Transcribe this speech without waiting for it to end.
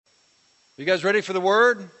You guys ready for the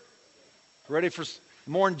word? Ready for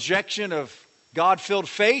more injection of God-filled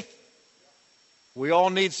faith? We all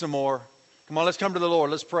need some more. Come on, let's come to the Lord.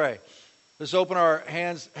 Let's pray. Let's open our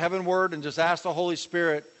hands heavenward and just ask the Holy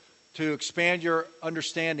Spirit to expand your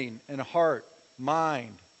understanding and heart,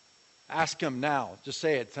 mind. Ask Him now. Just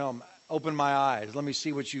say it. Tell Him, open my eyes. Let me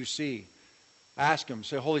see what you see. Ask Him.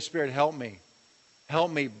 Say, Holy Spirit, help me. Help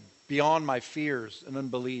me beyond my fears and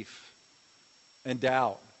unbelief and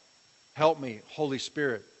doubt. Help me, Holy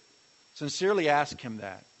Spirit. Sincerely ask Him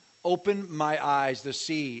that. Open my eyes to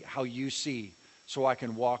see how you see so I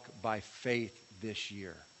can walk by faith this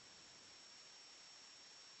year.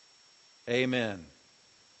 Amen.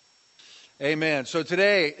 Amen. So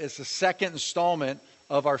today is the second installment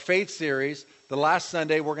of our faith series. The last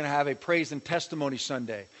Sunday, we're going to have a praise and testimony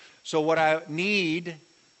Sunday. So what I need,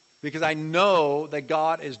 because I know that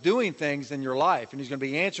God is doing things in your life and He's going to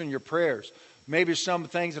be answering your prayers. Maybe some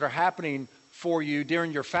things that are happening for you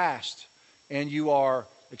during your fast and you are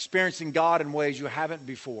experiencing God in ways you haven't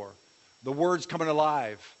before. The Word's coming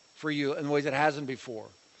alive for you in ways it hasn't before.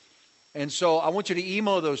 And so I want you to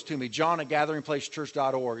email those to me,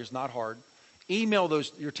 john@gatheringplacechurch.org. It's not hard. Email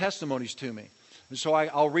those your testimonies to me. And so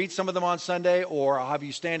I'll read some of them on Sunday, or I'll have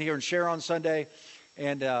you stand here and share on Sunday.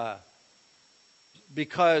 And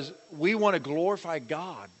because we want to glorify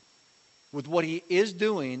God with what He is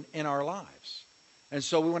doing in our lives. And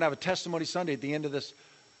so we want to have a testimony Sunday at the end of this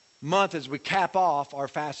month as we cap off our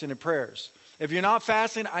fasting and prayers. If you're not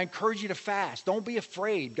fasting, I encourage you to fast. Don't be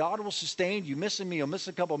afraid. God will sustain you. Miss a meal, miss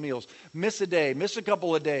a couple of meals, miss a day, miss a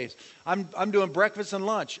couple of days. I'm doing breakfast and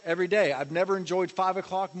lunch every day. I've never enjoyed 5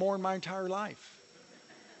 o'clock more in my entire life.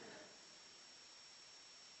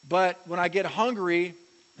 But when I get hungry,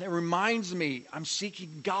 it reminds me I'm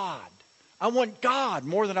seeking God. I want God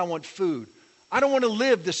more than I want food. I don't want to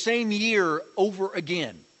live the same year over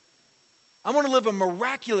again. I want to live a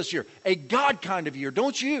miraculous year, a God kind of year,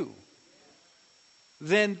 don't you?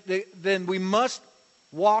 Then we must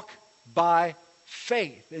walk by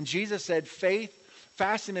faith. And Jesus said faith,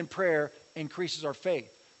 fasting and prayer increases our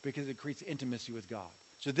faith because it creates intimacy with God.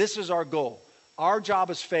 So this is our goal. Our job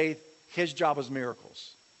is faith. His job is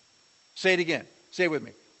miracles. Say it again. Say it with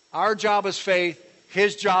me. Our job is faith.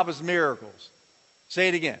 His job is miracles. Say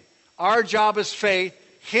it again. Our job is faith.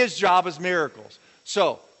 His job is miracles.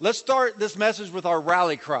 So let's start this message with our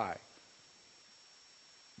rally cry.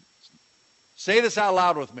 Say this out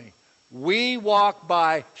loud with me. We walk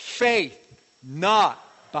by faith, not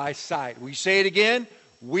by sight. Will you say it again?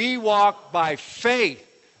 We walk by faith,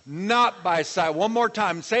 not by sight. One more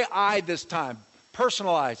time. Say I this time.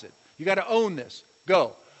 Personalize it. You got to own this.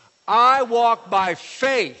 Go. I walk by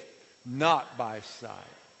faith, not by sight.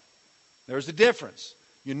 There's a difference.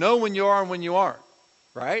 You know when you are and when you aren't,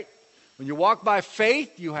 right? When you walk by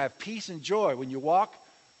faith, you have peace and joy. When you walk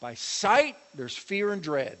by sight, there's fear and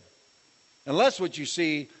dread. Unless what you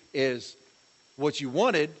see is what you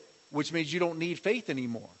wanted, which means you don't need faith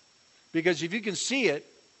anymore. Because if you can see it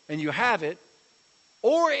and you have it,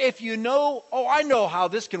 or if you know, oh, I know how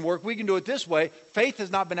this can work, we can do it this way, faith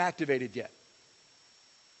has not been activated yet.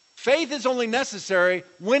 Faith is only necessary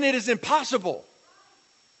when it is impossible.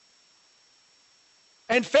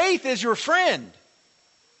 And faith is your friend.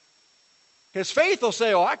 Because faith will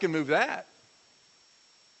say, oh, I can move that.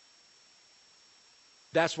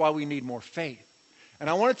 That's why we need more faith. And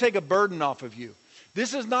I want to take a burden off of you.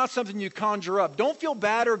 This is not something you conjure up. Don't feel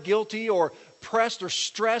bad or guilty or pressed or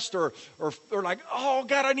stressed or like, oh,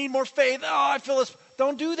 God, I need more faith. Oh, I feel this.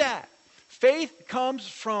 Don't do that. Faith comes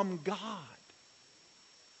from God.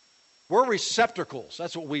 We're receptacles.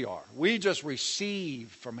 That's what we are. We just receive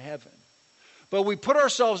from heaven. But we put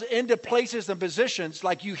ourselves into places and positions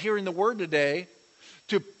like you hear in the Word today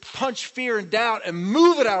to punch fear and doubt and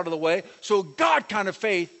move it out of the way so God kind of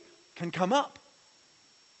faith can come up.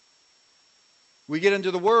 We get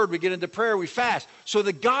into the Word, we get into prayer, we fast. So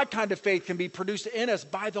the God kind of faith can be produced in us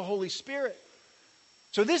by the Holy Spirit.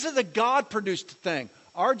 So this is a God-produced thing.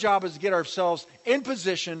 Our job is to get ourselves in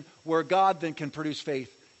position where God then can produce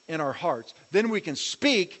faith in our hearts. Then we can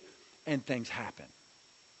speak and things happen.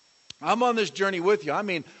 I'm on this journey with you. I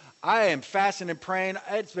mean, I am fasting and praying.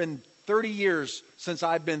 It's been 30 years since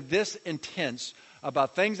I've been this intense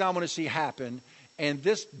about things I want to see happen and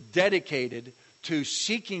this dedicated to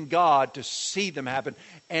seeking God to see them happen.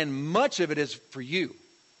 And much of it is for you.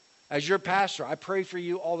 As your pastor, I pray for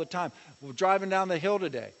you all the time. We're driving down the hill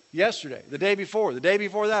today, yesterday, the day before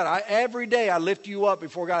that. Every day I lift you up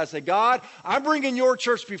before God. I say, God, I'm bringing your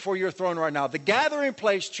church before your throne right now, the Gathering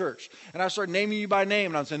Place Church. And I start naming you by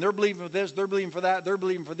name. And I'm saying, they're believing for this, they're believing for that, they're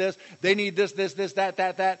believing for this. They need this,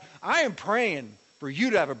 that. I am praying for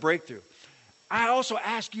you to have a breakthrough. I also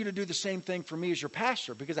ask you to do the same thing for me as your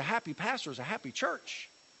pastor, because a happy pastor is a happy church.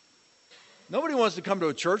 Nobody wants to come to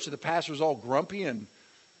a church that the pastor's all grumpy and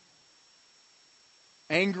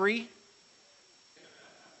angry.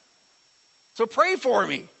 So pray for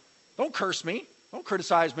me. Don't curse me. Don't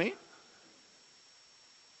criticize me.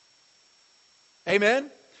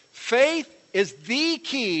 Amen? Faith is the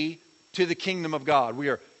key to the kingdom of God.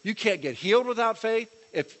 You can't get healed without faith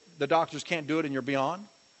if the doctors can't do it and you're beyond.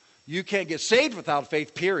 You can't get saved without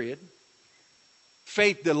faith, period.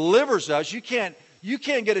 Faith delivers us. You can't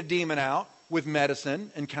get a demon out with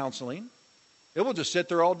medicine and counseling. It will just sit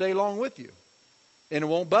there all day long with you, and it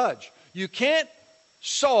won't budge. You can't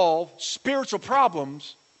solve spiritual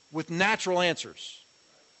problems with natural answers.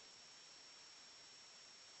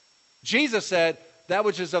 Jesus said, that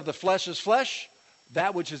which is of the flesh is flesh,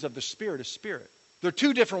 that which is of the spirit is spirit. They're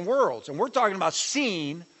two different worlds, and we're talking about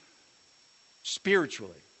seeing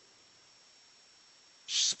spiritually.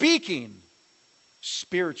 Speaking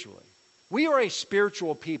spiritually. We are a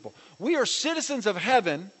spiritual people. We are citizens of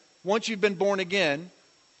heaven. Once you've been born again,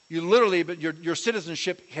 but your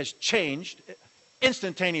citizenship has changed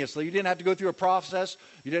instantaneously. You didn't have to go through a process.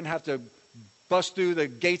 You didn't have to bust through the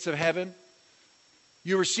gates of heaven.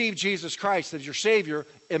 You receive Jesus Christ as your Savior.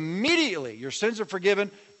 Immediately, your sins are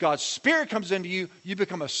forgiven. God's Spirit comes into you. You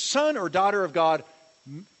become a son or daughter of God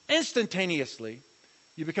instantaneously.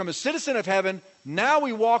 You become a citizen of heaven. Now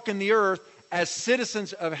we walk in the earth as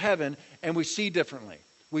citizens of heaven, and we see differently.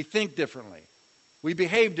 We think differently. We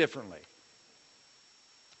behave differently.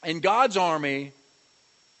 And God's army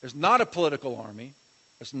is not a political army.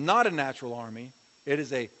 It's not a natural army. It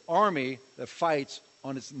is an army that fights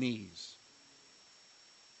on its knees.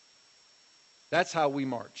 That's how we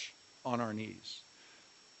march, on our knees.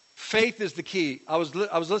 Faith is the key. I was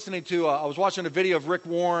watching a video of Rick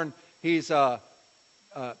Warren. He's a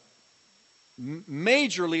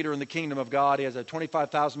major leader in the kingdom of God. He has a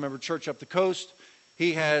 25,000 member church up the coast.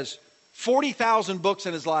 He has 40,000 books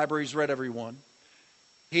in his library. He's read every one.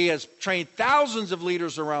 He has trained thousands of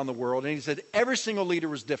leaders around the world, and he said every single leader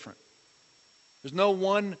was different. There's no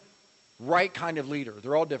one right kind of leader.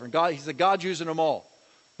 They're all different. He said God's using them all.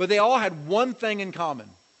 But they all had one thing in common.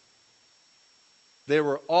 They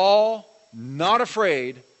were all not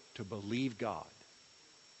afraid to believe God.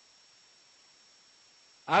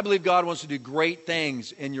 I believe God wants to do great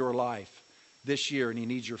things in your life this year, and He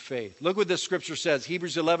needs your faith. Look what this scripture says,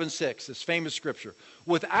 Hebrews 11:6, this famous scripture.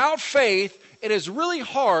 Without faith, it is really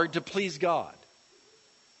hard to please God.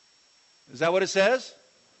 Is that what it says?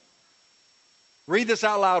 Read this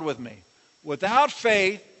out loud with me. Without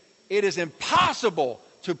faith, it is impossible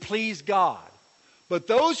to please God. But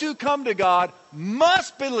those who come to God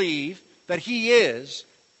must believe that He is,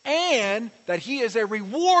 and that He is a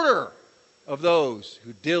rewarder of those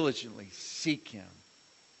who diligently seek Him.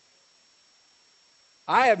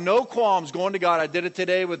 I have no qualms going to God. I did it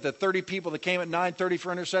today with the 30 people that came at 9:30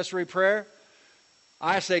 for intercessory prayer.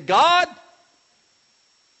 I say, God,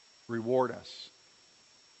 reward us.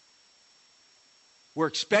 We're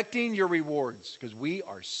expecting your rewards because we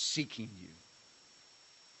are seeking you.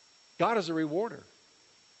 God is a rewarder.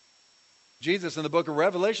 Jesus in the book of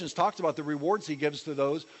Revelations talks about the rewards He gives to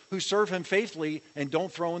those who serve Him faithfully and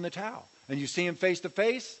don't throw in the towel. And you see Him face to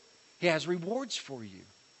face, He has rewards for you.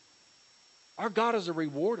 Our God is a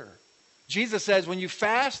rewarder. Jesus says when you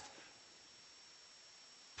fast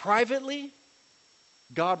privately,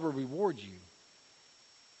 God will reward you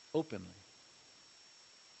openly.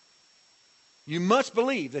 You must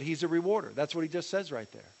believe that He's a rewarder. That's what He just says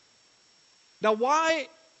right there. Now why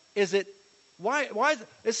is it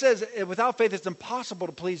it says without faith it's impossible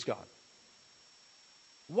to please God.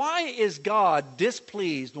 Why is God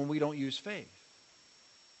displeased when we don't use faith?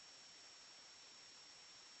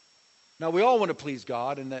 Now we all want to please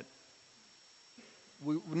God, and that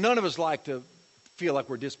none of us like to feel like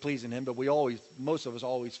we're displeasing Him, but most of us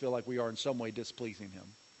always feel like we are in some way displeasing Him.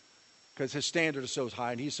 Because His standard is so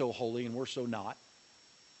high and He's so holy and we're so not.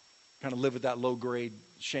 Kind of live with that low grade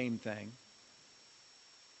shame thing.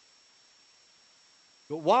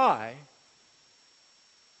 But why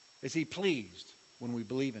is He pleased when we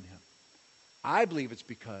believe in Him? I believe it's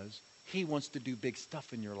because He wants to do big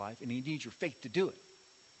stuff in your life and He needs your faith to do it.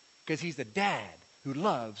 Because He's a dad who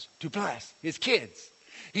loves to bless His kids.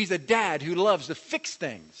 He's a dad who loves to fix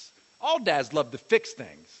things. All dads love to fix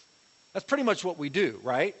things. That's pretty much what we do,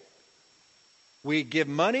 right? We give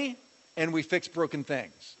money and we fix broken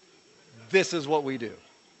things. This is what we do.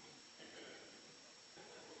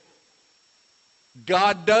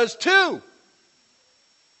 God does too.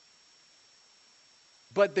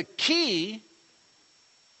 But the key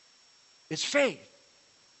is faith.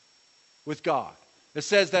 with God. It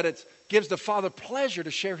says that it gives the Father pleasure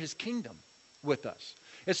to share his kingdom with us.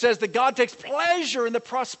 It says that God takes pleasure in the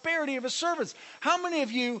prosperity of his servants. How many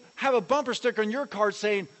of you have a bumper sticker on your car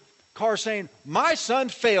saying, my son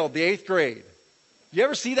failed the 8th grade? You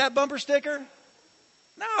ever see that bumper sticker?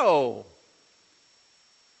 No.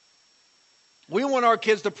 We want our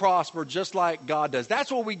kids to prosper just like God does.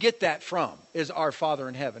 That's where we get that from, is our Father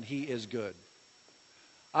in heaven. He is good.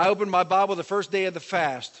 I opened my Bible the first day of the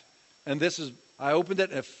fast, and I opened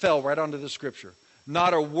it and it fell right onto the scripture.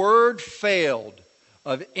 Not a word failed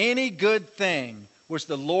of any good thing which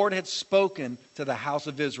the Lord had spoken to the house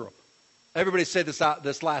of Israel. Everybody say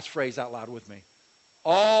this last phrase out loud with me.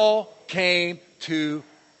 All came to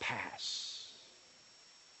pass.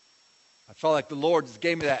 I felt like the Lord just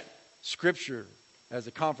gave me that scripture as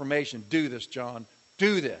a confirmation. Do this, John.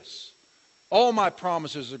 Do this. All my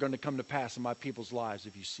promises are going to come to pass in my people's lives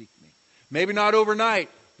if you seek me. Maybe not overnight,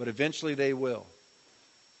 but eventually they will.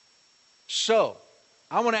 So,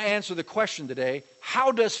 I want to answer the question today,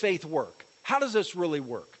 how does faith work? How does this really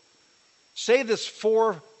work? Say this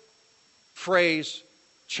 4-phrase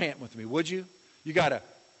chant with me, would you? You got to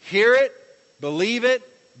hear it, believe it,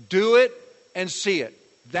 do it, and see it.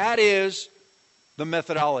 That is the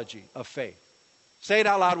methodology of faith. Say it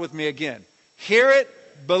out loud with me again. Hear it,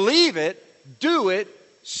 believe it, do it,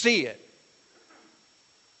 see it.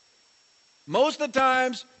 Most of the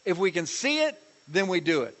times, if we can see it, then we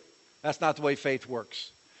do it. That's not the way faith works.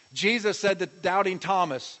 Jesus said to doubting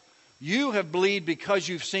Thomas, you have believed because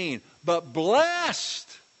you've seen, but blessed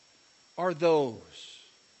are those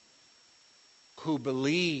who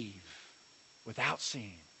believe without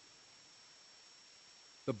seeing.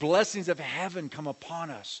 The blessings of heaven come upon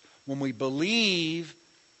us when we believe,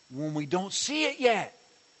 when we don't see it yet.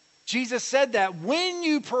 Jesus said that when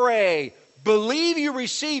you pray, believe you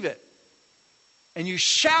receive it, and you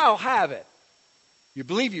shall have it. You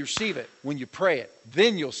believe you receive it when you pray it.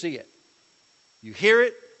 Then you'll see it. You hear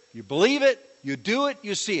it, you believe it, you do it,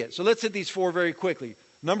 you see it. So let's hit these 4 very quickly.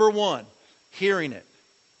 Number 1, hearing it.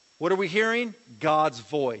 What are we hearing? God's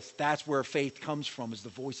voice. That's where faith comes from, is the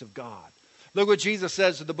voice of God. Look what Jesus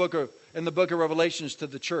says in the book of Revelations to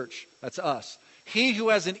the church. That's us. He who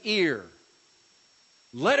has an ear,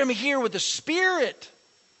 let him hear what the Spirit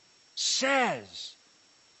says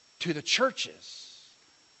to the churches.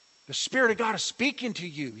 The Spirit of God is speaking to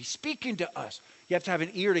you. He's speaking to us. You have to have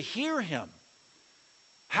an ear to hear him.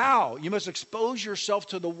 How? You must expose yourself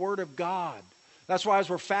to the Word of God. That's why as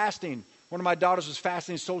we're fasting, one of my daughters was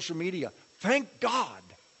fasting social media. Thank God.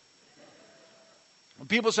 When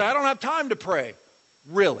people say, I don't have time to pray.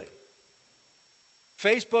 Really?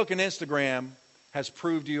 Facebook and Instagram has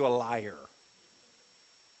proved you a liar.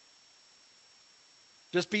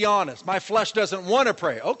 Just be honest. My flesh doesn't want to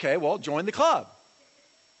pray. Okay, well, join the club.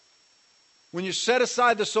 When you set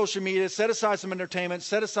aside the social media, set aside some entertainment,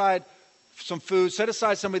 set aside some food, set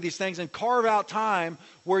aside some of these things, and carve out time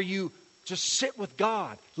where you just sit with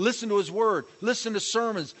God, listen to his word, listen to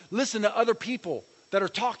sermons, listen to other people that are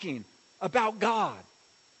talking about God.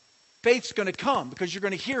 Faith's going to come because you're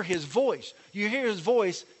going to hear his voice. You hear his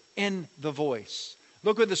voice in the voice.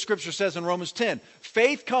 Look what the scripture says in Romans 10.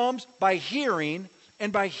 Faith comes by hearing,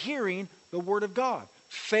 and by hearing the word of God.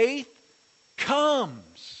 Faith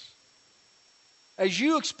comes. As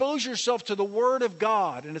you expose yourself to the Word of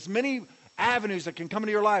God, and as many avenues that can come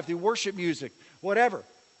into your life through worship music, whatever,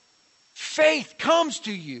 faith comes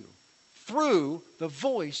to you through the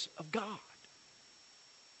voice of God.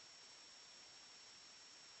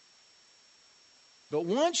 But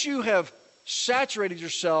once you have saturated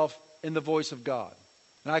yourself in the voice of God,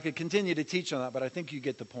 and I could continue to teach on that, but I think you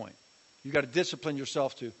get the point. You've got to discipline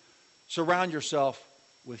yourself to surround yourself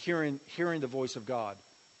with hearing the voice of God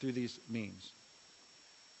through these means.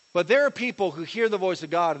 But there are people who hear the voice of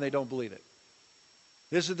God and they don't believe it.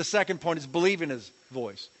 This is the second point, is believing his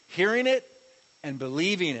voice. Hearing it and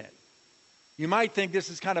believing it. You might think this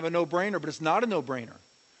is kind of a no-brainer, but it's not a no-brainer.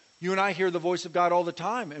 You and I hear the voice of God all the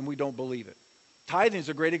time and we don't believe it. Tithing is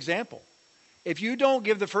a great example. If you don't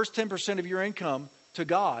give the first 10% of your income to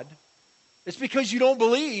God, it's because you don't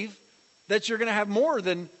believe that you're going to have more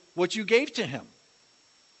than what you gave to him.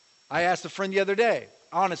 I asked a friend the other day,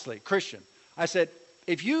 honestly, Christian, I said,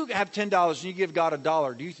 if you have $10 and you give God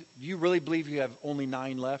 $1, do you really believe you have only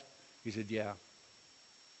 9 left? He said, yeah.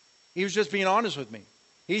 He was just being honest with me.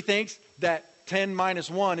 He thinks that 10 minus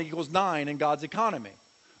 1 equals 9 in God's economy.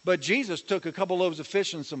 But Jesus took a couple loaves of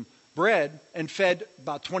fish and some bread and fed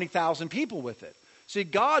about 20,000 people with it. See,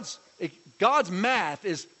 God's math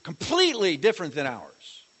is completely different than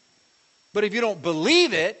ours. But if you don't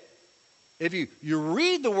believe it, if you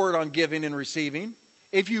read the word on giving and receiving,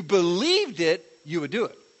 If you believed it, you would do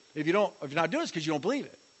it. If you're not doing it, it's because you don't believe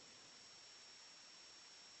it.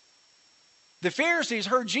 The Pharisees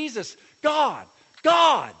heard Jesus, God,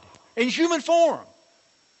 in human form,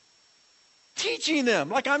 teaching them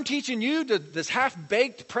like I'm teaching you this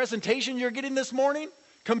half-baked presentation you're getting this morning,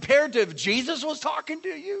 compared to if Jesus was talking to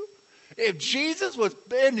you. If Jesus was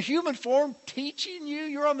in human form teaching you,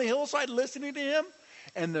 you're on the hillside listening to him.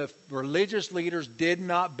 And the religious leaders did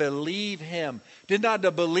not believe him, did not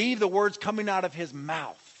believe the words coming out of his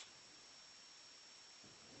mouth.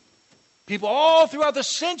 People all throughout the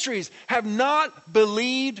centuries have not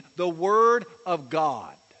believed the word of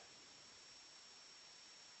God.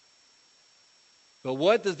 But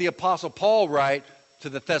what does the Apostle Paul write to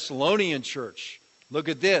the Thessalonian church? Look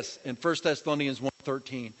at this in 1 Thessalonians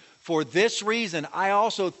 1:13. For this reason, I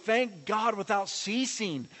also thank God without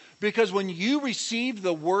ceasing, because when you received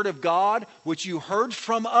the word of God, which you heard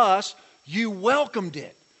from us, you welcomed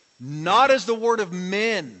it, not as the word of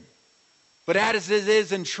men, but as it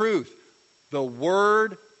is in truth, the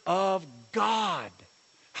word of God.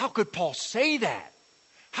 How could Paul say that?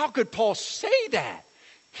 How could Paul say that?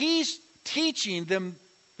 He's teaching them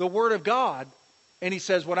the word of God, and he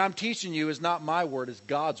says, what I'm teaching you is not my word, it's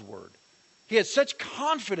God's word. He had such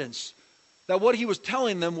confidence that what he was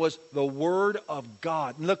telling them was the word of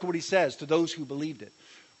God. And look what he says to those who believed it.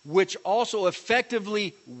 Which also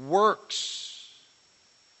effectively works.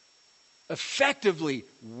 Effectively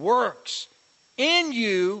works in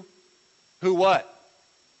you who what?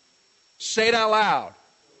 Say it out loud.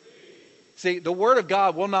 See, the word of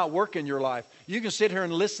God will not work in your life. You can sit here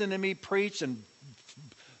and listen to me preach and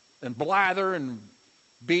blather and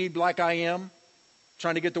be like I am,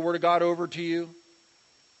 trying to get the word of God over to you.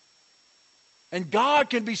 And God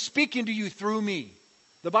can be speaking to you through me.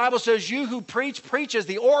 The Bible says, you who preach as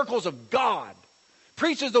the oracles of God.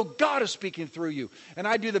 Preach as though God is speaking through you. And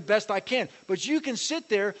I do the best I can. But you can sit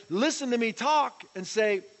there, listen to me talk, and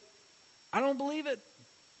say, I don't believe it.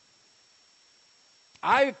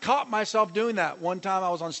 I caught myself doing that. One time I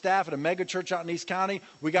was on staff at a mega church out in East County.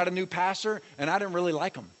 We got a new pastor, and I didn't really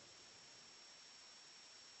like him.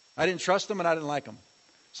 I didn't trust him, and I didn't like him.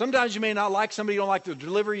 Sometimes you may not like somebody, you don't like their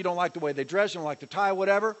delivery, you don't like the way they dress, you don't like their tie,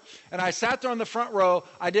 whatever. And I sat there on the front row.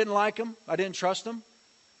 I didn't like him. I didn't trust him.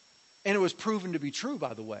 And it was proven to be true,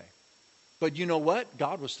 by the way. But you know what?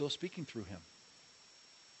 God was still speaking through him.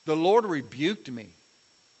 The Lord rebuked me.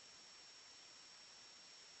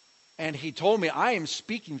 And he told me, I am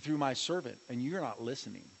speaking through my servant, and you're not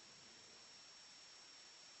listening.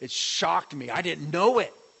 It shocked me. I didn't know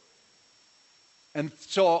it. And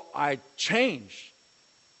so I changed.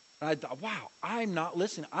 And I thought, wow, I'm not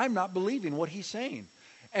listening. I'm not believing what he's saying.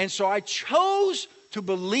 And so I chose to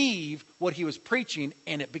believe what he was preaching,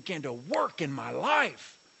 and it began to work in my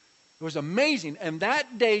life. It was amazing. And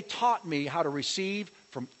that day taught me how to receive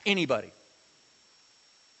from anybody.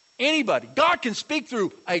 Anybody. God can speak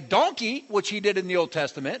through a donkey, which he did in the Old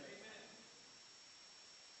Testament.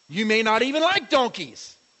 You may not even like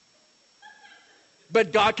donkeys.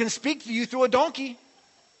 But God can speak to you through a donkey.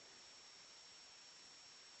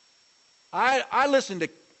 I listen to,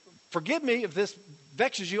 forgive me if this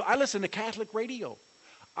vexes you, I listen to Catholic radio.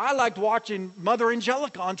 I liked watching Mother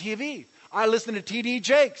Angelica on TV. I listen to T.D.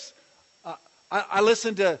 Jakes. I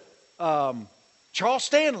listen to Charles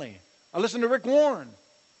Stanley. I listen to Rick Warren.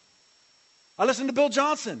 I listen to Bill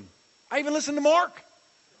Johnson. I even listen to Mark.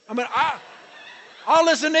 I mean, I'll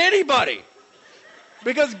listen to anybody.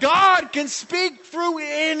 Because God can speak through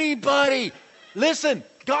anybody. Listen,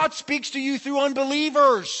 God speaks to you through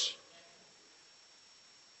unbelievers.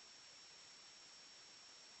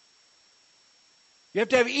 You have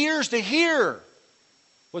to have ears to hear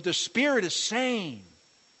what the Spirit is saying.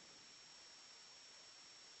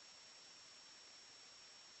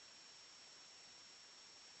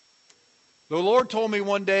 The Lord told me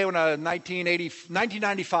one day when I was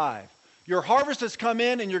 1995, your harvest has come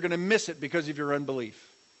in and you're going to miss it because of your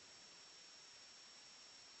unbelief.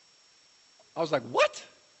 I was like, what?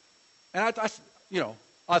 And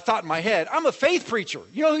I thought in my head, I'm a faith preacher.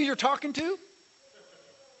 You know who you're talking to?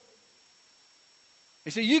 He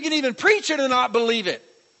said, you can even preach it and not believe it.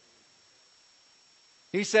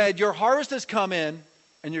 He said, your harvest has come in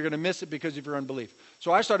and you're going to miss it because of your unbelief.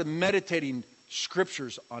 So I started meditating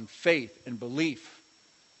scriptures on faith and belief.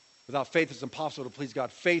 Without faith, it's impossible to please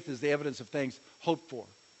God. Faith is the evidence of things hoped for.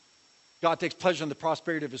 God takes pleasure in the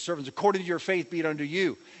prosperity of his servants. According to your faith, be it unto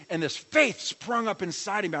you. And this faith sprung up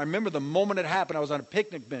inside of me. I remember the moment it happened. I was on a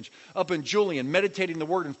picnic bench up in Julian, meditating the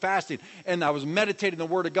word and fasting. And I was meditating the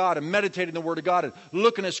word of God and meditating the word of God and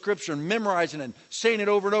looking at scripture and memorizing it and saying it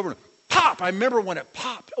over and over. And pop! I remember when it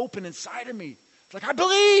popped open inside of me. It's like, I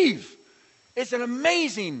believe. It's an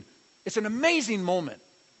amazing moment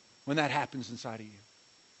when that happens inside of you.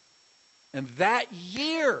 And that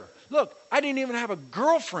year, look, I didn't even have a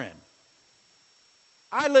girlfriend.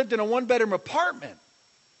 I lived in a one-bedroom apartment.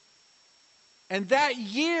 And that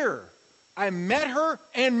year, I met her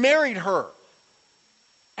and married her.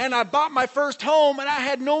 And I bought my first home, and I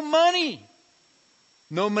had no money.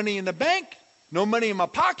 No money in the bank, no money in my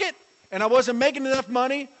pocket, and I wasn't making enough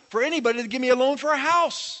money for anybody to give me a loan for a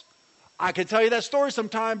house. I could tell you that story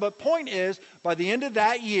sometime, but point is, by the end of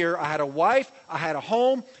that year, I had a wife, I had a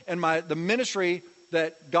home, and the ministry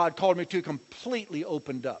that God called me to completely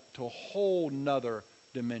opened up to a whole nother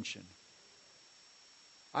dimension.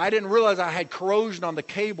 I didn't realize I had corrosion on the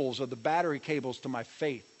cables of the battery cables to my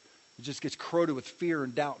faith. It just gets corroded with fear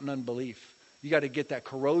and doubt and unbelief. You got to get that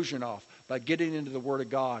corrosion off by getting into the Word of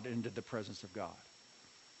God and into the presence of God.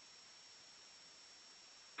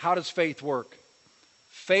 How does faith work?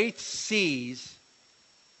 Faith sees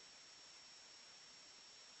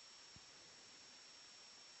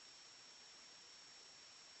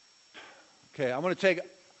I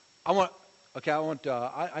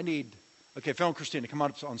need Phil and Christina, come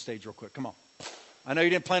on up on stage real quick. Come on. I know you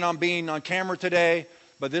didn't plan on being on camera today,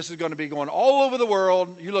 but this is going to be going all over the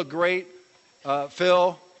world. You look great.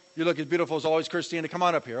 Phil, you look as beautiful as always. Christina, come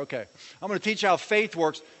on up here. Okay. I'm going to teach you how faith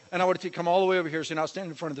works, and I want to come all the way over here so you're not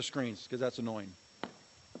standing in front of the screens because that's annoying.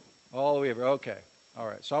 All the way over. Okay. All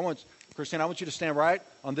right. So Christina, I want you to stand right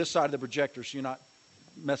on this side of the projector so you're not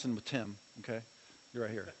messing with Tim. Okay? You're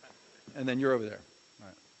right here. And then you're over there. All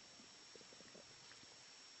right.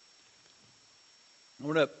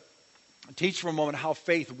 I'm going to teach for a moment how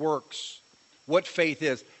faith works, what faith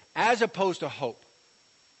is, as opposed to hope.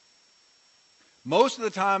 Most of the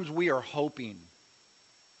times we are hoping.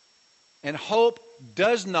 And hope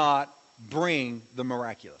does not bring the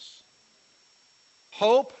miraculous.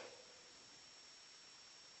 Hope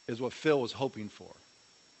is what Phil was hoping for.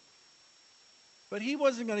 But he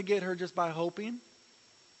wasn't going to get her just by hoping.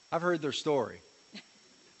 I've heard their story.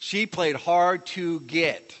 She played hard to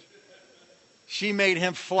get. She made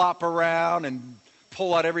him flop around and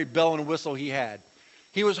pull out every bell and whistle he had.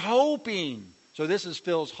 He was hoping. So this is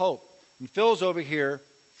Phil's hope. And Phil's over here,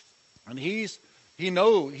 and he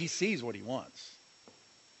sees what he wants.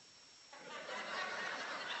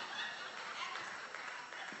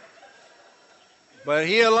 But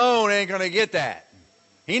he alone ain't going to get that.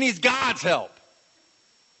 He needs God's help.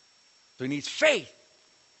 So he needs faith,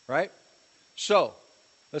 right? So,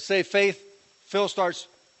 let's say Phil starts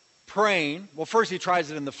praying. Well, first he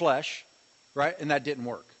tries it in the flesh, right? And that didn't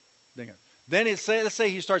work. Then let's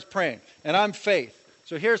say he starts praying. And I'm faith.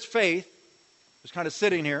 So here's faith, just kind of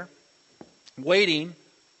sitting here, waiting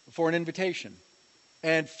for an invitation.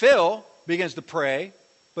 And Phil begins to pray,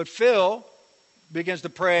 but Phil begins to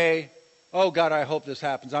pray, oh, God, I hope this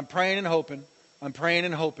happens. I'm praying and hoping. I'm praying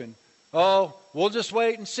and hoping. Oh, we'll just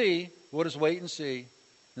wait and see. We'll just wait and see.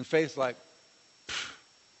 And faith's like,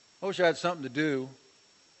 I wish I had something to do.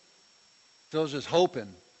 Phil's just hoping.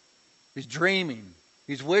 He's dreaming.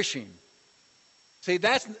 He's wishing. See,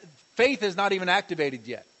 faith is not even activated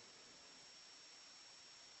yet.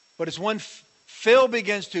 But it's when Phil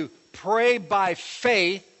begins to pray by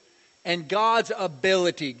faith and God's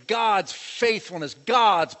ability, God's faithfulness,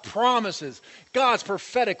 God's promises, God's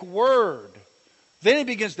prophetic word. Then he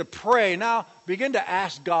begins to pray. Now, begin to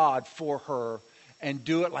ask God for her and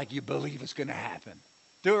do it like you believe it's going to happen.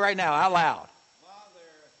 Do it right now, out loud. Father,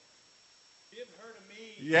 give her to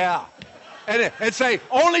me. Yeah. And say,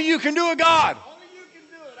 only you can do it, God. Only you can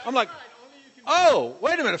do it. I'm like, oh,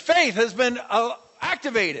 wait a minute. Faith has been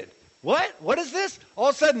activated. What? What is this? All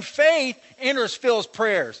of a sudden, faith enters Phil's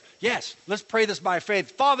prayers. Yes, let's pray this by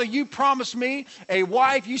faith. Father, you promised me a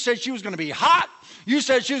wife. You said she was going to be hot. You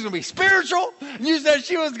said she was going to be spiritual. You said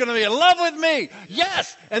she was going to be in love with me.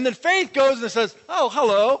 Yes. And then faith goes and says, oh,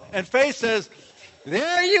 hello. And faith says,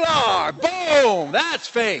 there you are. Boom. That's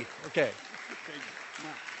faith. Okay.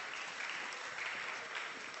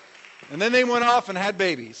 And then they went off and had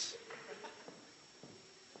babies.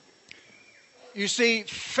 You see,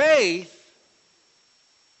 faith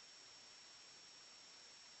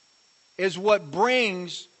is what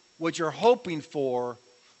brings what you're hoping for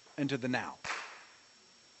into the now.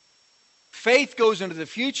 Faith goes into the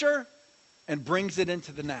future and brings it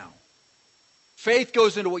into the now. Faith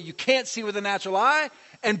goes into what you can't see with the natural eye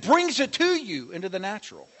and brings it to you into the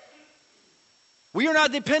natural. We are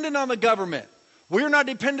not dependent on the government. We are not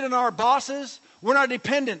dependent on our bosses. We're not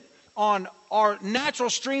dependent on our natural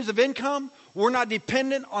streams of income. We're not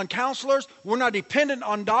dependent on counselors. We're not dependent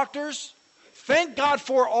on doctors. Thank God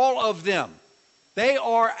for all of them. They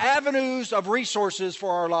are avenues of resources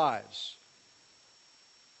for our lives.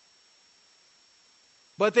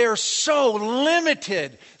 But they are so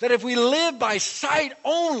limited that if we live by sight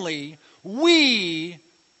only, we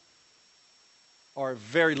are a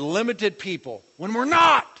very limited people. When we're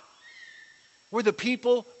not, we're the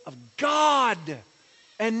people of God.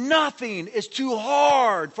 And nothing is too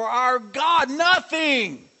hard for our God.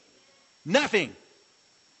 Nothing. Nothing.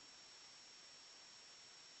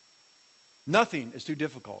 Nothing is too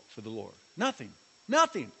difficult for the Lord. Nothing.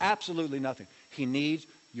 Nothing. Absolutely nothing. He needs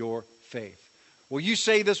your faith. Will you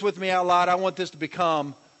say this with me out loud? I want this to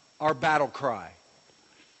become our battle cry.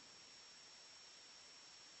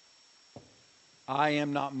 I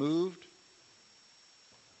am not moved.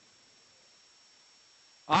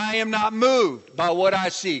 I am not moved by what I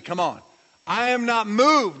see. Come on. I am not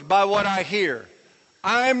moved by what I hear.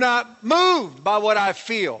 I am not moved by what I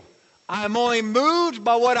feel. I am only moved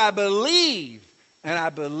by what I believe. And I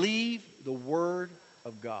believe the Word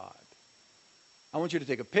of God. I want you to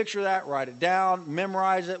take a picture of that, write it down,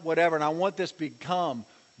 memorize it, whatever. And I want this to become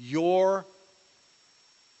your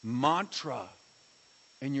mantra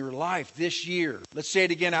in your life this year. Let's say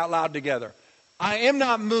it again out loud together. I am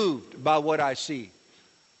not moved by what I see.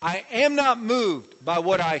 I am not moved by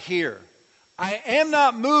what I hear. I am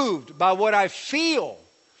not moved by what I feel.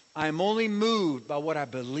 I am only moved by what I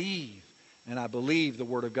believe. And I believe the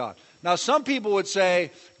Word of God. Now, some people would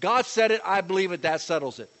say, God said it, I believe it, that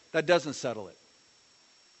settles it. That doesn't settle it.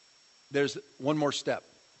 There's one more step.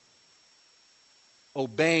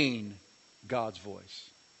 Obeying God's voice.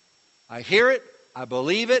 I hear it, I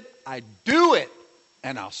believe it, I do it,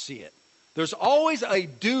 and I'll see it. There's always a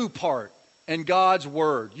do part in God's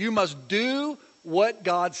Word. You must do what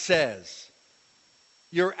God says.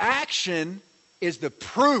 Your action is the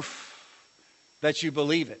proof that you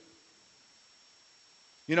believe it.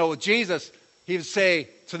 You know, with Jesus, he would say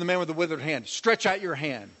to the man with the withered hand, stretch out your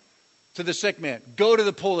hand. To the sick man, go to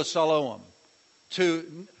the pool of Siloam.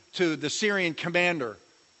 To the Syrian commander,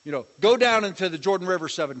 go down into the Jordan River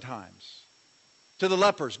 7 times. To the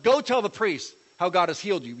lepers, go tell the priests how God has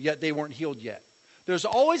healed you, yet they weren't healed yet. There's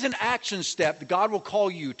always an action step that God will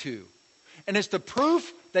call you to. And it's the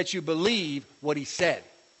proof that you believe what he said.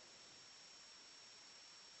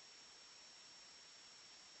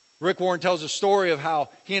 Rick Warren tells a story of how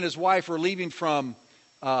he and his wife were leaving from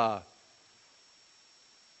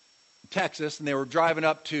Texas, and they were driving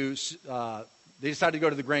up to, they decided to go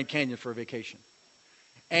to the Grand Canyon for a vacation.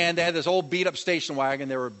 And they had this old beat-up station wagon.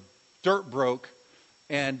 They were dirt broke.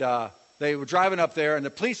 And they were driving up there, and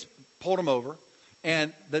the police pulled them over.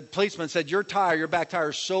 And the policeman said, your back tire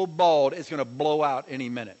is so bald, it's going to blow out any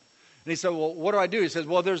minute. And he said, well, what do I do? He says,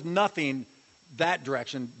 well, there's nothing that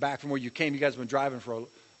direction back from where you came. You guys have been driving for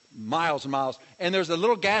miles and miles. And there's a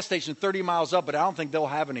little gas station 30 miles up, but I don't think they'll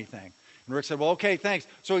have anything. And Rick said, well, okay, thanks.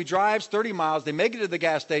 So he drives 30 miles. They make it to the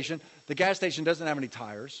gas station. The gas station doesn't have any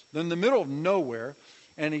tires. They're in the middle of nowhere.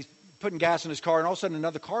 And he's putting gas in his car. And all of a sudden,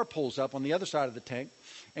 another car pulls up on the other side of the tank.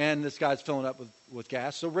 And this guy's filling up with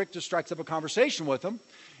gas. So Rick just strikes up a conversation with him.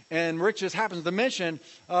 And Rick just happens to mention,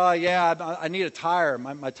 I need a tire.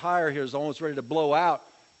 My tire here is almost ready to blow out.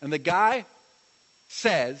 And the guy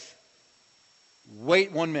says,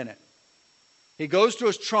 wait 1 minute. He goes to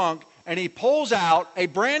his trunk and he pulls out a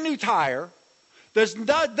brand new tire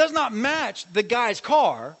that does not match the guy's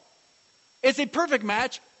car. It's a perfect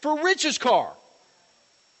match for Rich's car.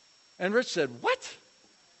 And Rich said, what?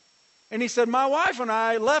 And he said, my wife and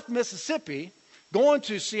I left Mississippi going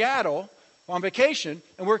to Seattle on vacation,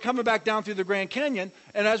 and we're coming back down through the Grand Canyon.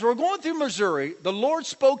 And as we're going through Missouri, the Lord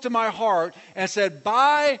spoke to my heart and said,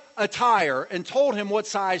 buy a tire, and told him what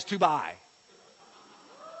size to buy.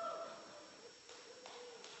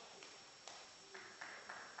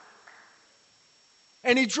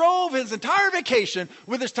 And he drove his entire vacation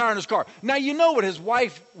with his tire in his car. Now, you know what his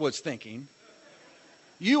wife was thinking.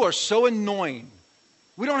 You are so annoying.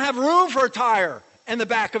 We don't have room for a tire in the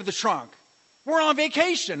back of the trunk. We're on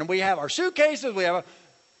vacation, and we have our suitcases.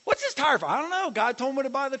 What's this tire for? I don't know. God told me to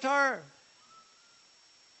buy the tire.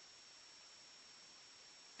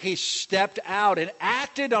 He stepped out and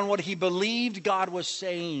acted on what he believed God was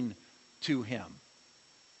saying to him.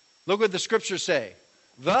 Look what the scriptures say.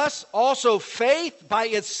 Thus also faith by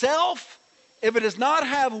itself, if it does not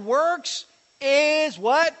have works, is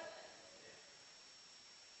what?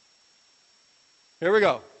 Here we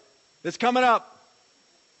go. It's coming up.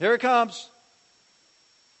 Here it comes.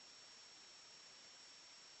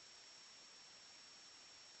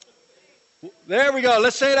 There we go.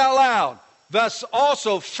 Let's say it out loud. Thus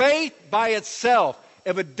also faith by itself,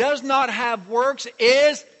 if it does not have works,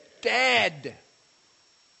 is dead.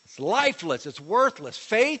 It's lifeless. It's worthless.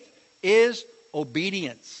 Faith is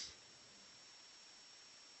obedience.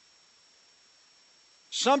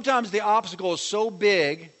 Sometimes the obstacle is so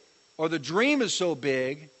big, or the dream is so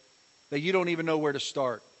big, that you don't even know where to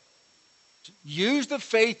start. Use the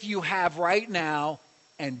faith you have right now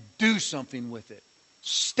and do something with it.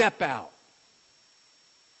 Step out.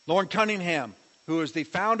 Lauren Cunningham, who is the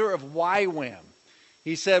founder of YWAM,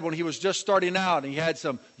 he said when he was just starting out and he had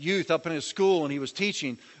some youth up in his school and he was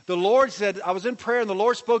teaching, the Lord said, I was in prayer and the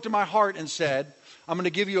Lord spoke to my heart and said, I'm going to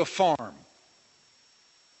give you a farm.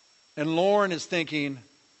 And Lauren is thinking,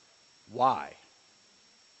 why?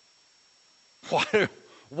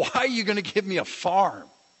 Why are you going to give me a farm?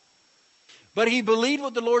 But he believed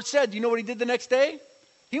what the Lord said. Do you know what he did the next day?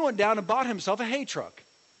 He went down and bought himself a hay truck.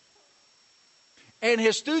 And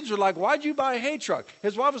his students were like, why'd you buy a hay truck?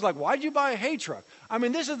 His wife was like, why'd you buy a hay truck? I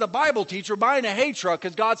mean, this is the Bible teacher buying a hay truck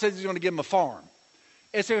because God says he's going to give him a farm.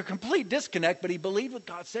 It's a complete disconnect, but he believed what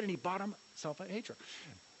God said and he bought himself a hay truck.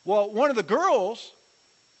 Well, one of the girls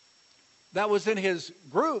that was in his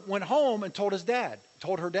group went home and told her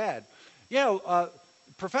dad,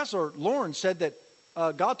 Professor Lauren said that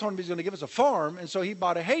God told him he's going to give us a farm, and so he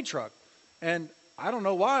bought a hay truck. And I don't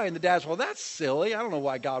know why. And the dad's, well, that's silly. I don't know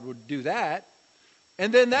why God would do that.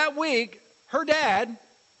 And then that week, her dad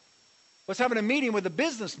was having a meeting with a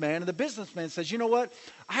businessman, and the businessman says, you know what?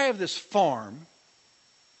 I have this farm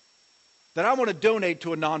that I want to donate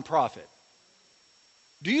to a nonprofit.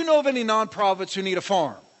 Do you know of any nonprofits who need a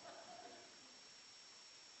farm?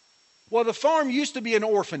 Well, the farm used to be an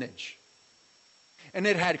orphanage. And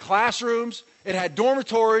it had classrooms, it had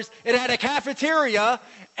dormitories, it had a cafeteria,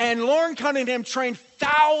 and Lauren Cunningham trained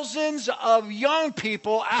thousands of young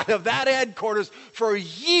people out of that headquarters for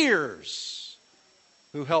years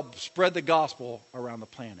who helped spread the gospel around the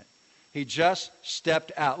planet. He just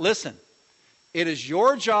stepped out. Listen, it is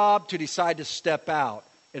your job to decide to step out.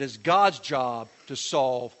 It is God's job to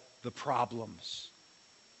solve the problems.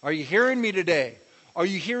 Are you hearing me today? Are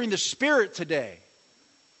you hearing the Spirit today?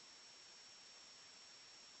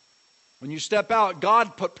 When you step out,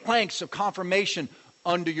 God put planks of confirmation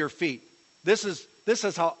under your feet. This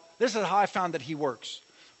is how I found that He works.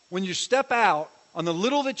 When you step out on the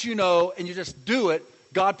little that you know and you just do it,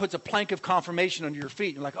 God puts a plank of confirmation under your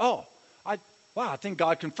feet. You're like, I think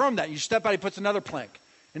God confirmed that. You step out, He puts another plank.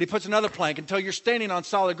 And He puts another plank until you're standing on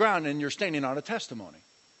solid ground and you're standing on a testimony.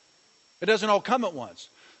 It doesn't all come at once.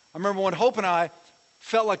 I remember when Hope and I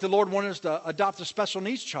felt like the Lord wanted us to adopt a special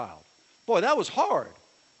needs child. Boy, that was hard.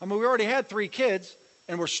 I mean, we already had 3 kids,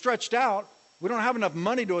 and we're stretched out. We don't have enough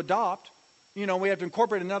money to adopt. You know, we have to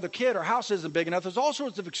incorporate another kid. Our house isn't big enough. There's all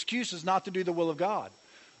sorts of excuses not to do the will of God.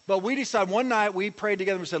 But we decided one night, we prayed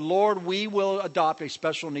together and we said, Lord, we will adopt a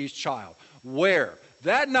special needs child. Where?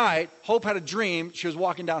 That night, Hope had a dream. She was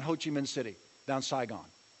walking down Ho Chi Minh City, down Saigon.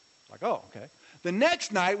 Like, oh, okay. The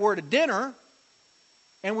next night, we're at a dinner,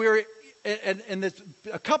 and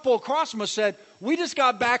a couple across from us said, we just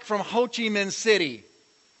got back from Ho Chi Minh City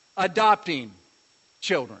adopting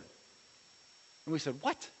children. And we said,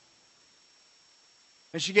 what?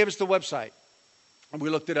 And she gave us the website, and we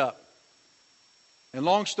looked it up. And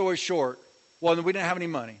long story short, we didn't have any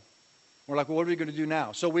money. We're like, well, what are we going to do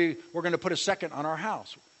now? So we're going to put a second on our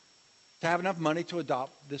house to have enough money to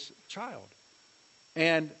adopt this child.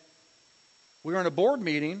 And we were in a board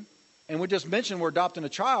meeting, and we just mentioned we're adopting a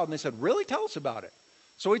child, and they said, really? Tell us about it.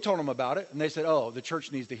 So we told them about it, and they said, oh, the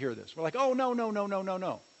church needs to hear this. We're like, oh,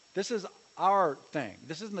 no. This is our thing.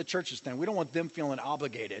 This isn't the church's thing. We don't want them feeling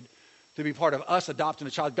obligated to be part of us adopting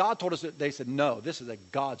a child. God told us that. They said, no, this is a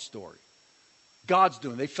God story. God's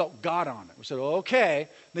doing it. They felt God on it. We said, okay.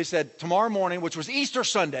 They said, tomorrow morning, which was Easter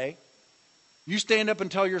Sunday, you stand up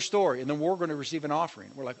and tell your story, and then we're going to receive an offering.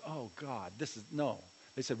 We're like, oh, God, no.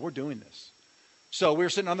 They said, we're doing this. So we were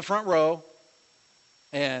sitting on the front row,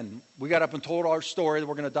 and we got up and told our story that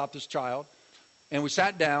we're going to adopt this child. And we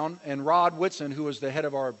sat down, and Rod Whitson, who was the head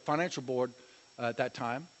of our financial board at that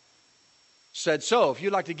time, said, so if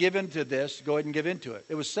you'd like to give into this, go ahead and give into it.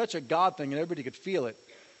 It was such a God thing, and everybody could feel it,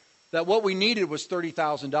 that what we needed was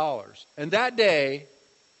 $30,000. And that day,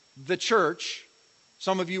 the church,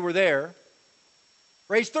 some of you were there,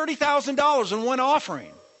 raised $30,000 in one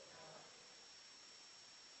offering.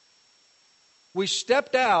 We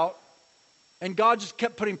stepped out, and God just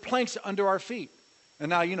kept putting planks under our feet. And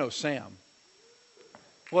now you know Sam.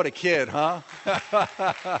 What a kid, huh?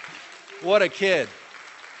 What a kid.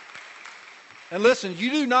 And listen, you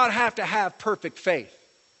do not have to have perfect faith.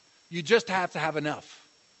 You just have to have enough.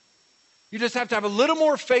 You just have to have a little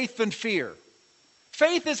more faith than fear.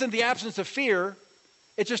 Faith isn't the absence of fear.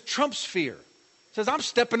 It just trumps fear. It says, I'm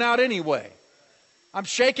stepping out anyway. I'm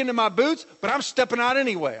shaking in my boots, but I'm stepping out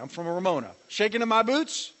anyway. I'm from Ramona. Shaking in my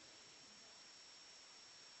boots.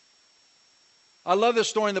 I love this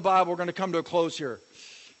story in the Bible. We're going to come to a close here.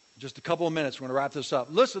 Just a couple of minutes. We're going to wrap this up.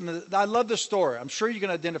 Listen, I love this story. I'm sure you can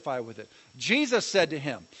identify with it. Jesus said to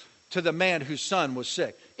him, to the man whose son was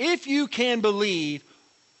sick, if you can believe,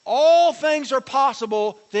 all things are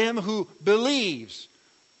possible to him who believes.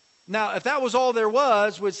 Now, if that was all there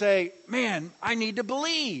was, would say, man, I need to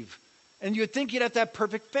believe. And you'd think you'd have to have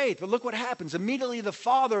perfect faith. But look what happens. Immediately the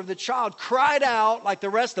father of the child cried out, like the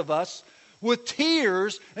rest of us, with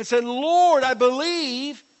tears and said, Lord, I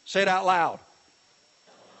believe. Say it out loud.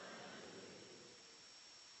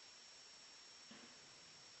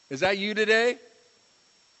 Is that you today?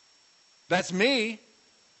 That's me.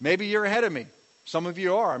 Maybe you're ahead of me. Some of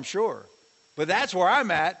you are, I'm sure. But that's where I'm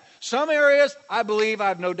at. Some areas, I believe, I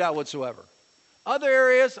have no doubt whatsoever. Other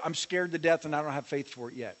areas, I'm scared to death and I don't have faith for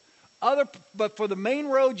it yet. But for the main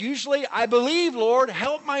road, usually, I believe, Lord,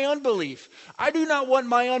 help my unbelief. I do not want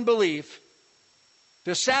my unbelief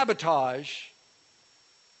to sabotage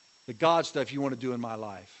the God stuff you want to do in my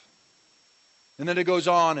life. And then it goes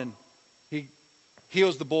on and he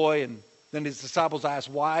heals the boy, and then his disciples ask,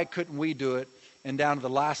 why couldn't we do it? And down to the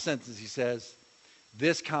last sentence he says,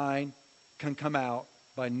 this kind can come out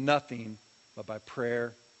by nothing but by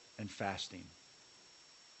prayer and fasting.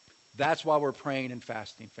 That's why we're praying and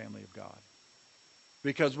fasting, family of God.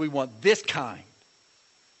 Because we want this kind.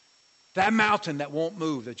 That mountain that won't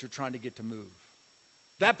move that you're trying to get to move.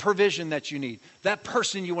 That provision that you need. That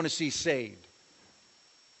person you want to see saved.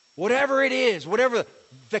 Whatever it is, whatever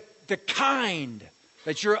the kind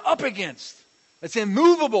that you're up against, that's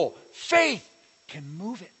immovable, faith can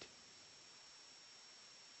move it.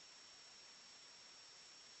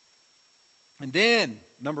 And then,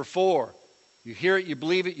 number 4, you hear it, you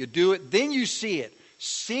believe it, you do it, then you see it.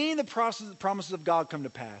 Seeing the promises of God come to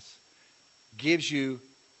pass gives you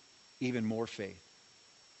even more faith.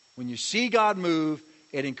 When you see God move,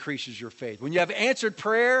 it increases your faith. When you have answered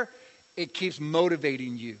prayer, it keeps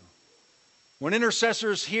motivating you. When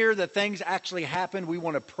intercessors hear that things actually happen, we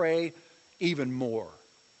want to pray even more.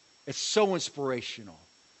 It's so inspirational.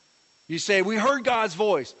 You say, we heard God's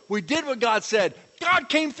voice. We did what God said. God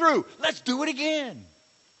came through. Let's do it again.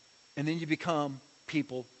 And then you become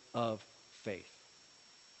people of faith.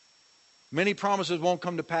 Many promises won't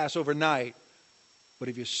come to pass overnight, but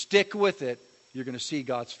if you stick with it, you're going to see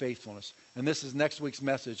God's faithfulness. And this is next week's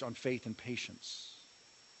message on faith and patience.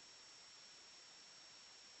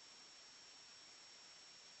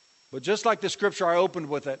 But just like the scripture I opened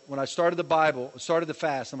with it, when I started the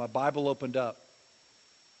fast, and my Bible opened up,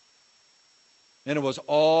 and it was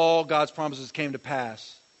all God's promises came to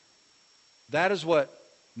pass. That is what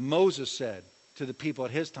Moses said to the people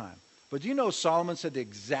at his time. But do you know Solomon said the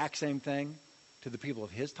exact same thing to the people of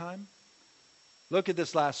his time? Look at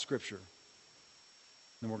this last scripture.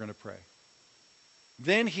 Then we're going to pray.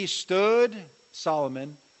 Then he stood,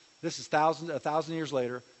 Solomon, this is 1,000 years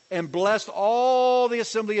later, and blessed all the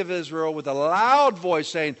assembly of Israel with a loud voice,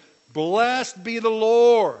 saying, blessed be the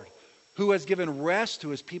Lord, who has given rest to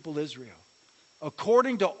his people Israel,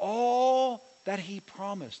 according to all that he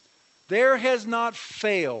promised. There has not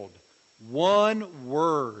failed one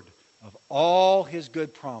word of all his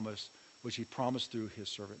good promise, which he promised through his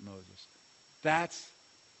servant Moses. That's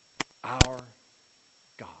our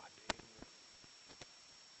God.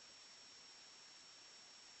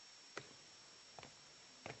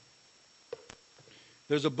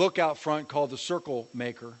 There's a book out front called The Circle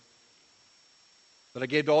Maker that I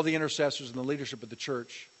gave to all the intercessors and the leadership of the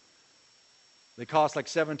church. They cost like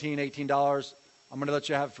 $17, $18. I'm going to let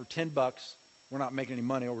you have it for $10. We're not making any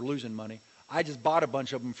money or we're losing money. I just bought a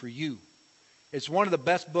bunch of them for you. It's one of the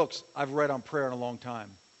best books I've read on prayer in a long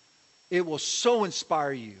time. It will so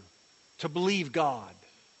inspire you to believe God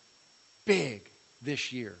big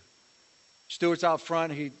this year. Stuart's out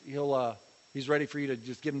front. He's ready for you to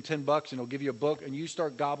just give him $10 and he'll give you a book, and you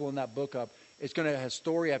start gobbling that book up. It's going to have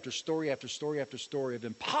story after story after story after story of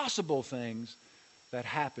impossible things that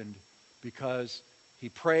happened because he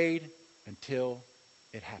prayed until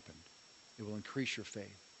it happened. It will increase your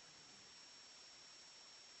faith.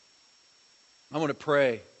 I'm going to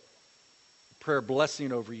pray a prayer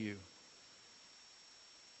blessing over you.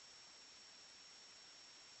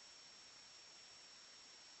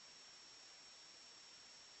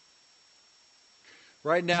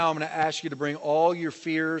 Right now, I'm going to ask you to bring all your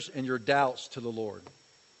fears and your doubts to the Lord.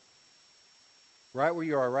 Right where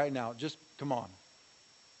you are right now, just come on.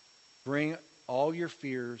 Bring all your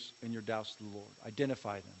fears and your doubts to the Lord.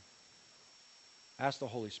 Identify them. Ask the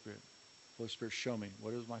Holy Spirit. Holy Spirit, show me,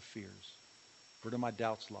 what are my fears? Where do my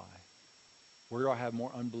doubts lie? Where do I have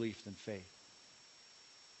more unbelief than faith?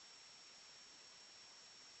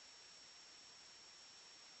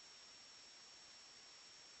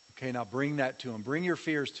 Okay, now bring that to him. Bring your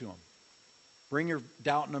fears to him. Bring your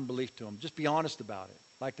doubt and unbelief to him. Just be honest about it.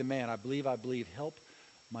 Like the man, I believe, help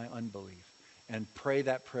my unbelief. And pray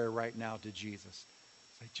that prayer right now to Jesus.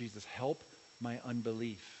 Say, Jesus, help my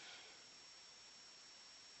unbelief.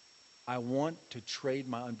 I want to trade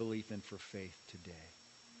my unbelief in for faith today.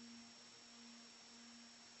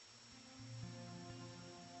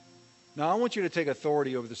 Now I want you to take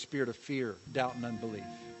authority over the spirit of fear, doubt, and unbelief.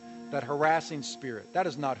 That harassing spirit, that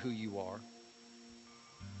is not who you are.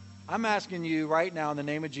 I'm asking you right now in the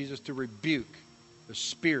name of Jesus to rebuke the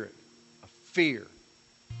spirit of fear,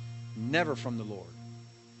 never from the Lord.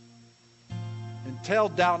 And tell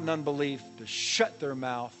doubt and unbelief to shut their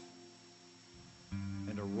mouth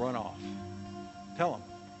and to run off. Tell them.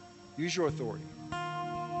 Use your authority.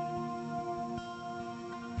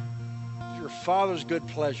 It's your Father's good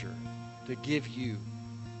pleasure to give you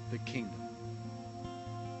the kingdom.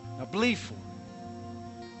 Now believe for it.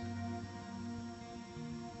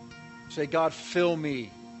 Say, God, fill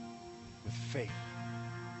me with faith.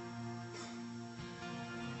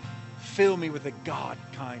 Fill me with a God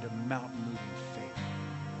kind of mountain-moving faith.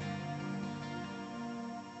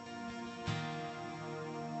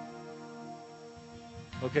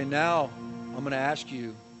 Okay, now I'm going to ask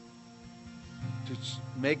you to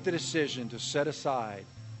make the decision to set aside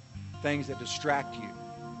things that distract you.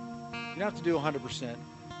 You don't have to do 100%.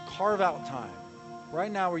 Carve out time.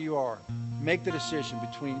 Right now where you are, make the decision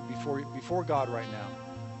before God right now.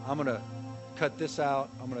 I'm going to cut this out.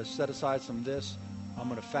 I'm going to set aside some of this. I'm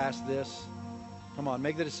going to fast this. Come on,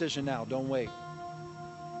 make the decision now. Don't wait.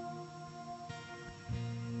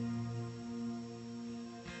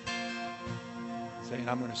 Saying,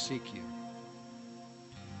 I'm going to seek you.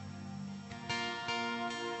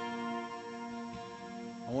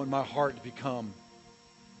 I want my heart to become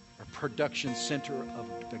a production center of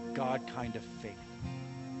the God kind of faith.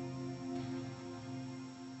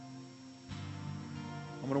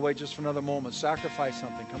 I'm going to wait just for another moment. Sacrifice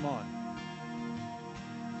something. Come on.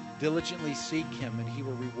 Diligently seek him and he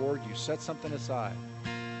will reward you. Set something aside.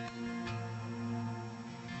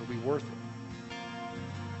 It'll be worth it.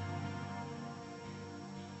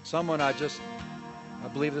 Someone I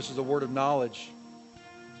believe this is a word of knowledge.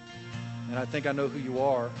 And I think I know who you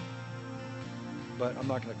are. But I'm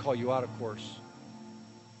not going to call you out, of course.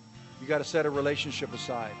 You got to set a relationship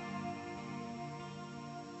aside.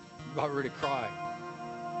 You're about ready to cry.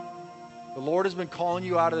 The Lord has been calling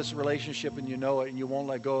you out of this relationship and you know it and you won't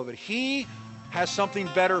let go of it. He has something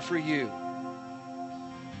better for you.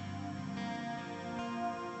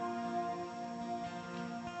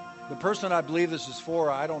 The person I believe this is for,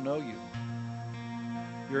 I don't know you.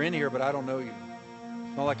 You're in here, but I don't know you.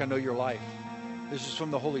 It's not like I know your life. This is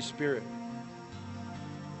from the Holy Spirit.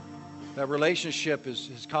 That relationship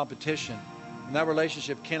is competition. And that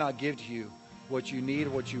relationship cannot give to you what you need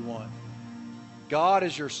or what you want. God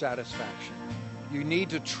is your satisfaction. You need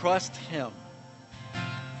to trust him.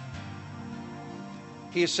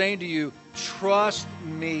 He is saying to you, trust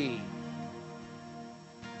me.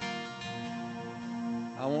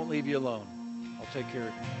 I won't leave you alone. I'll take care of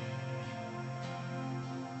you.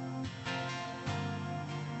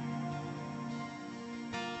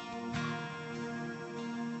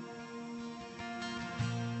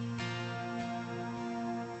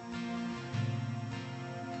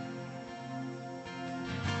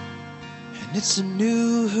 And it's a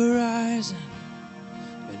new horizon,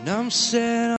 and I'm set